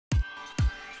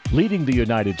Leading the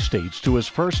United States to his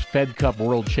first Fed Cup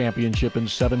World Championship in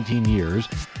 17 years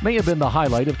may have been the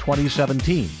highlight of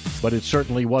 2017, but it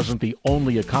certainly wasn't the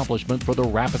only accomplishment for the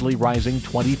rapidly rising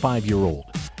 25-year-old.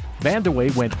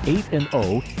 Vandeweghe went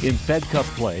 8-0 in Fed Cup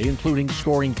play, including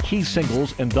scoring key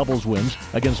singles and doubles wins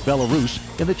against Belarus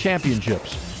in the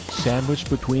championships. Sandwiched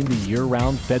between the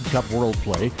year-round Fed Cup World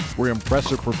play were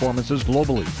impressive performances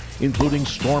globally, including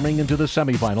storming into the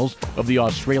semifinals of the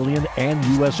Australian and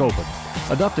U.S. Open,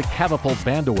 enough to catapult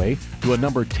Vandeweghe to a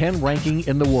number 10 ranking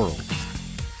in the world.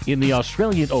 In the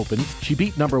Australian Open, she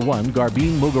beat number 1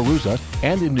 Garbine Muguruza,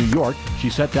 and in New York, she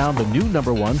set down the new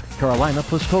number 1 Karolina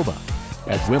Pliskova.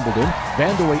 At Wimbledon,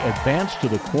 Vandeweghe advanced to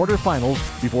the quarterfinals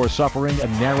before suffering a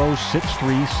narrow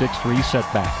 6-3, 6-3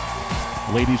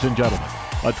 setback. Ladies and gentlemen,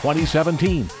 a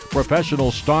 2017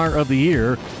 Professional Star of the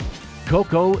Year,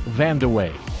 CoCo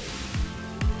Vandeweghe.